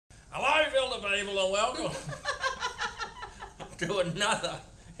people, and welcome to another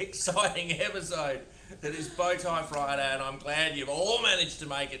exciting episode that is Bowtie Friday, and I'm glad you've all managed to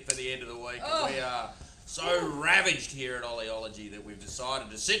make it for the end of the week. Oh. We are so ravaged here at OLEOLOGY that we've decided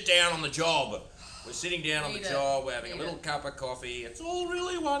to sit down on the job. We're sitting down on the job, we're having a little cup of coffee. It's all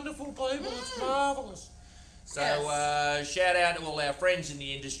really wonderful, people. It's marvellous. So shout out to all our friends in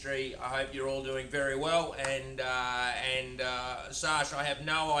the industry. I hope you're all doing very well. And Sash, I have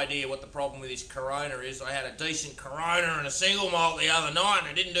no idea what the problem with this Corona is. I had a decent Corona and a single malt the other night, and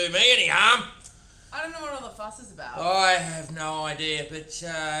it didn't do me any harm. I don't know what all the fuss is about. I have no idea, but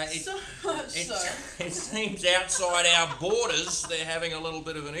it seems outside our borders they're having a little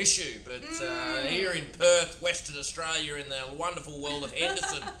bit of an issue. But here in Perth, Western Australia, in the wonderful world of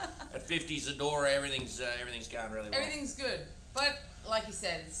Henderson, at 50 Zadora, everything's going really well. Everything's good, but like you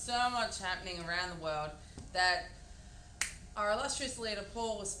said, there's so much happening around the world that our illustrious leader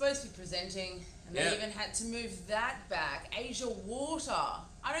Paul was supposed to be presenting, and they even had to move that back. Asia Water.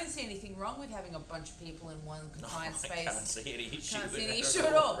 I don't see anything wrong with having a bunch of people in one confined space. I can't see any issue. Can't see any issue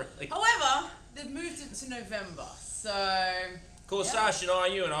at all. Really. However, they've moved it to November, so. Of course, Sash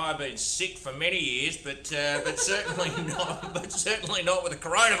and you and I have been sick for many years, but certainly not. But certainly not with the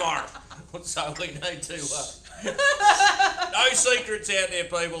coronavirus. So we need to. No secrets out there,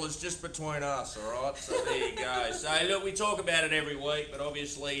 people. It's just between us, all right? So there you go. So look, we talk about it every week, but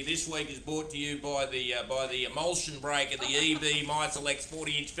obviously this week is brought to you by the emulsion brake of the EB MySelect's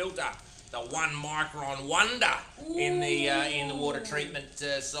 40-inch filter, the 1 micron wonder in the water treatment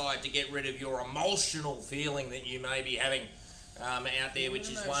side to get rid of your emulsional feeling that you may be having out there, which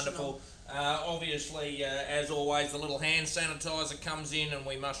is wonderful. Obviously, as always, the little hand sanitizer comes in, and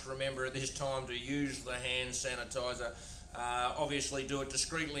we must remember at this time to use the hand sanitizer. Obviously, do it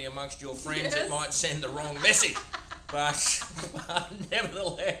discreetly amongst your friends. It might send the wrong message. But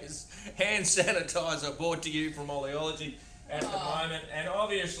nevertheless, hand sanitizer brought to you from OLEOLOGY at the moment. And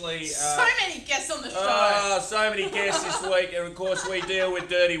obviously... so many guests on the show. So many guests this week. And of course, we deal with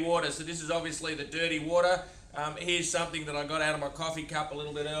dirty water. So this is obviously the dirty water. Here's something that I got out of my coffee cup a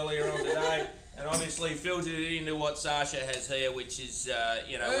little bit earlier on today, and obviously filtered it into what Sasha has here, which is,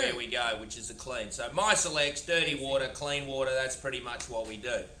 where we go, which is the clean. So MySelect's dirty water, clean water, that's pretty much what we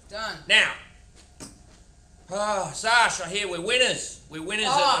do. Done. Now, Sasha, here we're winners. We're winners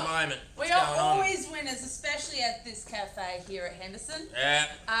at the moment. We are always winners, especially at this cafe here at Henderson. Yeah.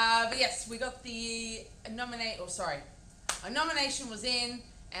 But yes, we got a nomination was in,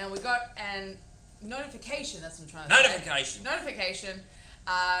 and we got notification, that's what I'm trying to say. Notification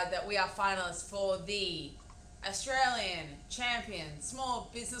that we are finalists for the Australian Champion Small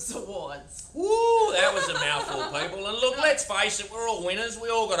Business Awards. Woo, that was a mouthful, people. And look, let's face it, we're all winners. We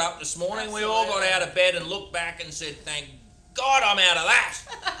all got up this morning. Absolutely. We all got out of bed and looked back and said, thank God I'm out of that.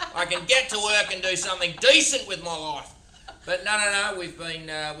 I can get to work and do something decent with my life. But no, we've been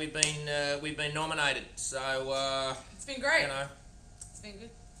nominated. So it's been great. It's been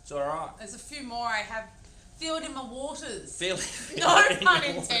good. It's all right. There's a few more I have filled in my waters. No pun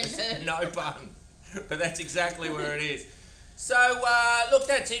intended. No pun. But that's exactly where it is. So, look,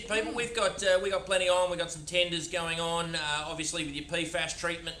 that's it, people. We've got plenty on. We've got some tenders going on, obviously with your PFAS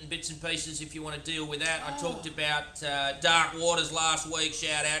treatment and bits and pieces if you want to deal with that. I talked about dark waters last week.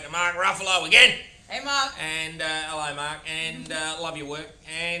 Shout out to Mark Ruffalo again. Hey, Mark. And hello, Mark. And love your work.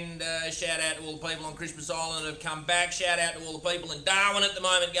 And shout out to all the people on Christmas Island that have come back. Shout out to all the people in Darwin at the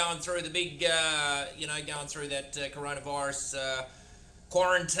moment going through the big, going through that coronavirus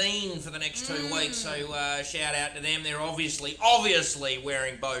quarantine for the next 2 weeks. So shout out to them. They're obviously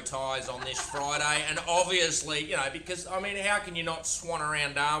wearing bow ties on this Friday. And obviously, because, I mean, how can you not swan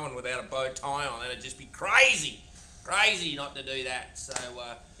around Darwin without a bow tie on? That'd just be crazy. Crazy not to do that. So,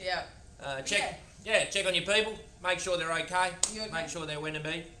 check on your people. Make sure they're okay. You okay? Make sure they're when to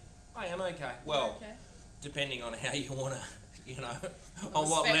be. I am okay. Well, depending on how you want to, on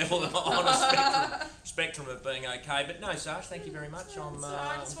what level, on a spectrum of being okay. But no, Sash, thank you very much. I'm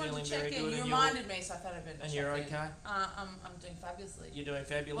feeling very good. You reminded me, so I thought I'd better check in. And you're okay? I'm doing fabulously. You're doing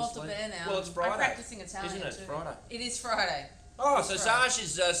fabulously? Now. Well, it's Friday. I'm practicing Italian, isn't it? It's Friday. It is Friday. Oh, so Sash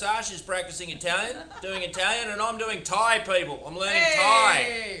is practicing Italian, doing Italian, and I'm doing Thai, people. I'm learning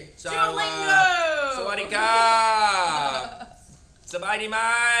Thai. So, Sawadika! Sabadi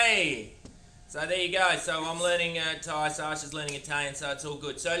mai! So there you go. So I'm learning Thai, Sasha's learning Italian, so it's all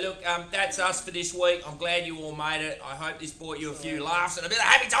good. So look, that's us for this week. I'm glad you all made it. I hope this brought you a few laughs and a bit of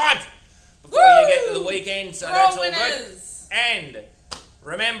happy times before you get to the weekend. So that's all good. And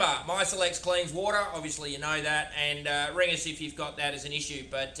remember, MySelect's cleans water. Obviously, you know that. And ring us if you've got that as an issue.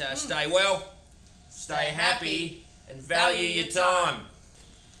 But stay well, stay happy, and value your time.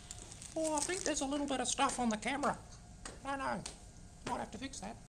 Oh, I think there's a little bit of stuff on the camera. No, might have to fix that.